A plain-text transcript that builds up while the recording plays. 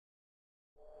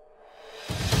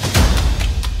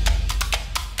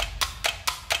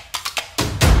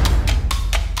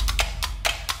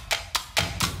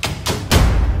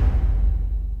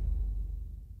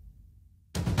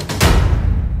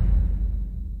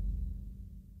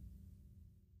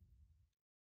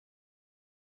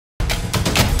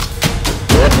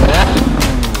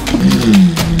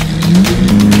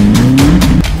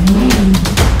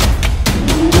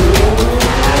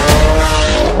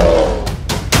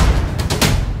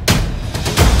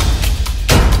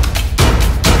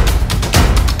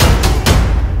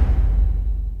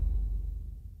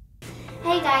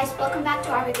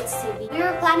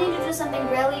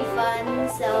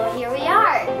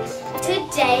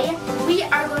today we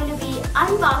are going to be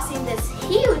unboxing this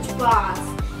huge box.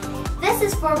 This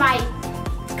is for my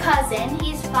cousin.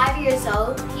 He's 5 years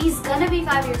old. He's gonna be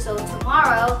 5 years old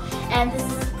tomorrow, and this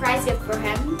is a surprise gift for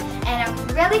him. And I'm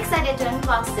really excited to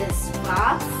unbox this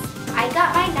box. I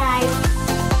got my knife.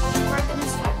 We're gonna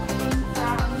start putting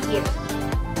from here.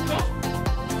 Okay?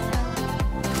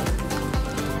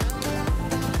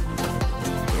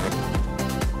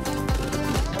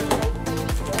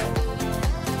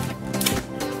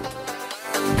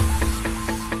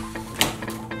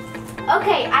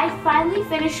 Okay, I finally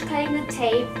finished cutting the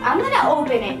tape. I'm gonna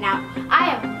open it now.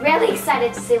 I am really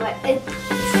excited to see what it is.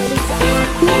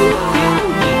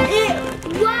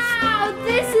 Wow,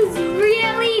 this is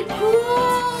really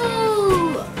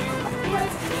cool!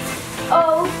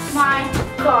 Oh my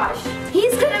gosh.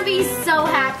 He's gonna be so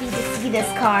happy to see this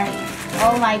car.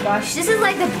 Oh my gosh, this is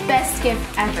like the best gift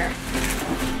ever.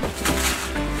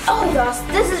 Oh my gosh,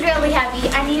 this is really heavy.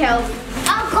 I need help.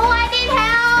 Uncle, I need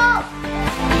help!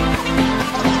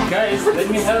 Guys, let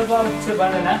me help out to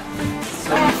Bandana.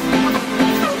 So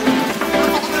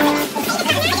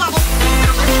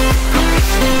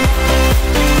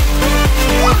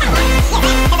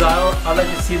I'd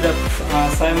like to see the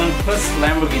Simon first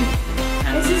Lamborghini.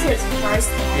 And this is his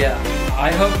first one. Yeah,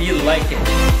 I hope you like it.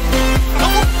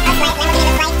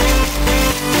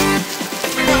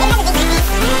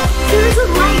 There's a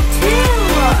light too!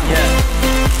 Yeah.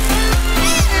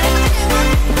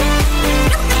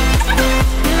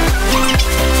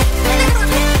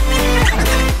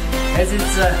 As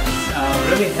it's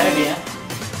really heavy, eh?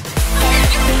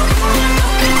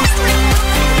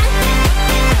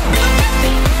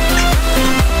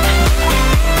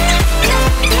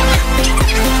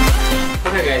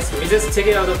 Okay guys, we just take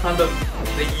it out from the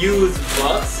used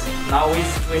box. Now we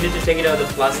need to take it out of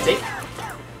the plastic.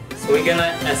 So we're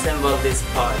gonna assemble this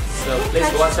part. So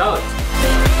please watch out.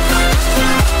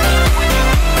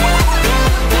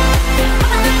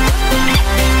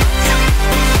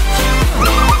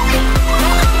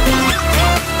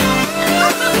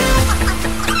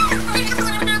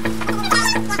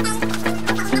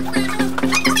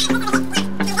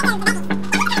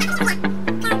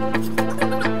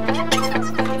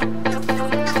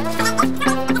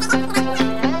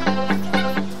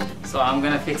 I'm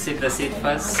gonna fix it the seat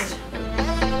first.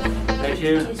 Right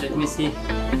here, let me see.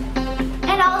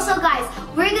 And also guys,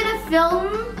 we're gonna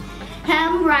film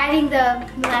him riding the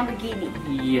Lamborghini.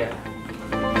 Yeah.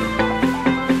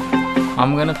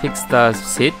 I'm gonna fix the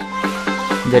seat.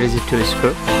 There is a 2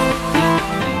 screw.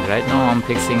 And right now I'm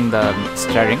fixing the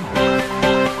steering.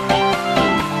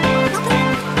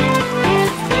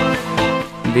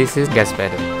 This is gas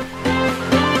pedal.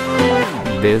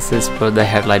 This is for the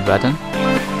headlight button.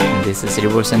 This is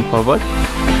reverse and forward,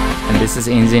 and this is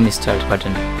engine start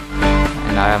button,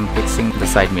 and I am fixing the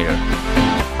side mirror.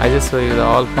 I just show you the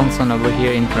all function over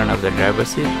here in front of the driver's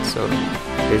seat. So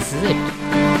this is it.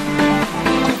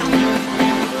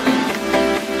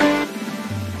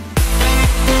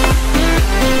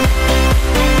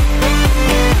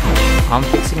 I'm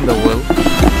fixing the wheel.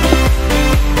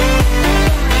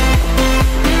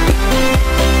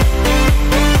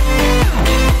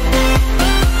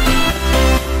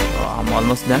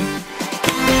 Almost done.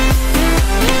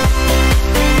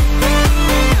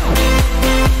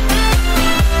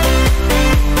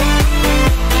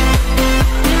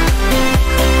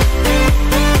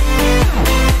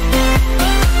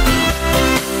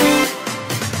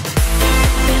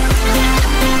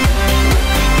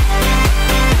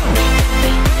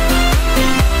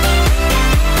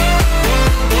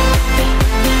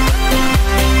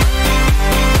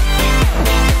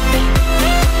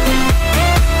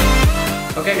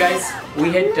 Okay guys, we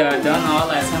had done all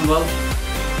assembled.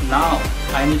 Now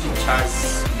I need to charge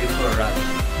before ride.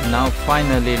 Now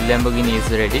finally Lamborghini is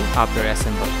ready after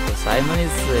assemble. So Simon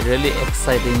is really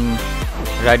exciting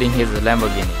riding his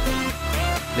Lamborghini.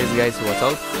 Please guys watch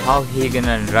out how he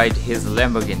gonna ride his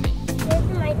Lamborghini. This is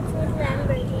my first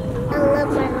Lamborghini. I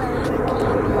love my Lamborghini.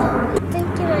 Thank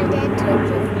you, my dad took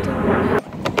this to me.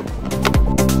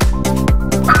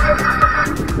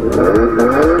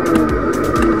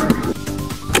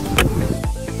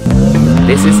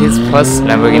 This is his first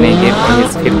Lamborghini gift for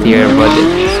his 5th year birthday.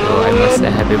 So I must say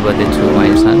happy birthday to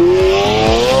my son.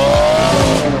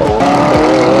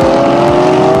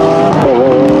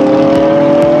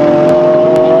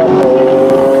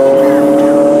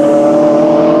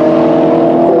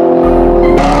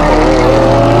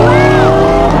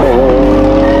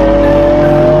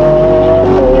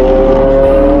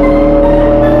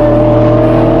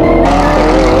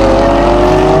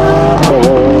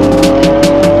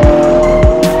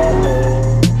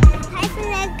 Hi,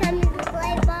 Vibek, coming to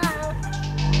play ball.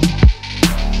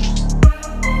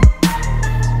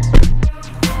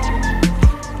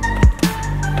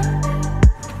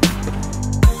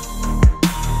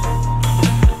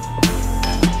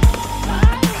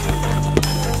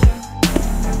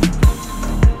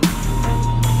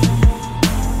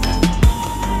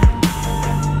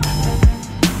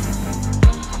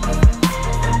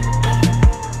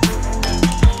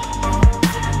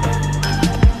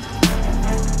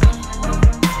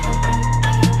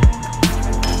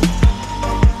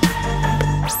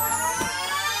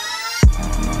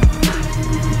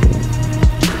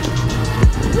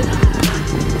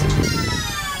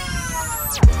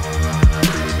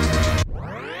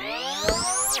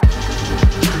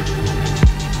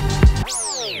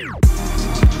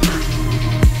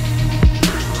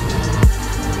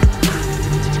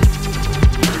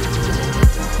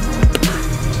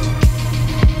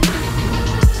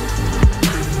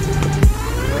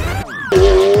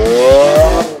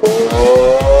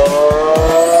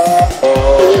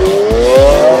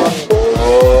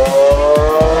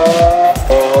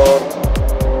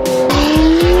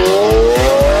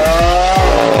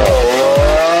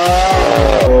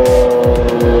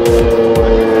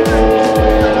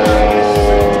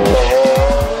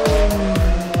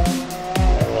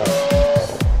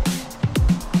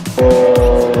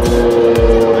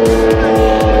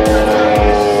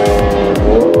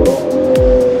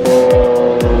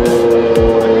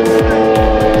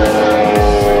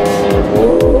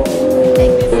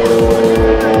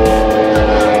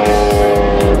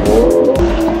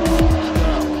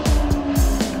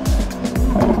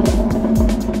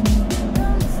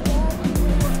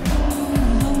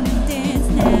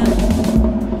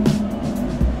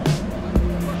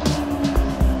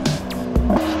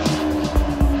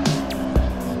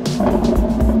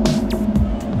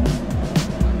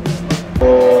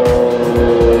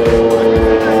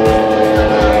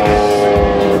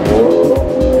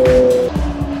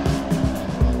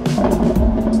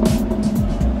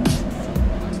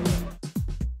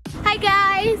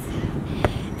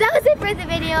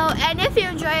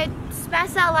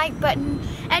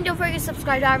 mind, don't forget to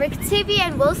subscribe to our Vibek TV,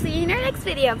 and we'll see you in our next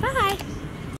video. Bye!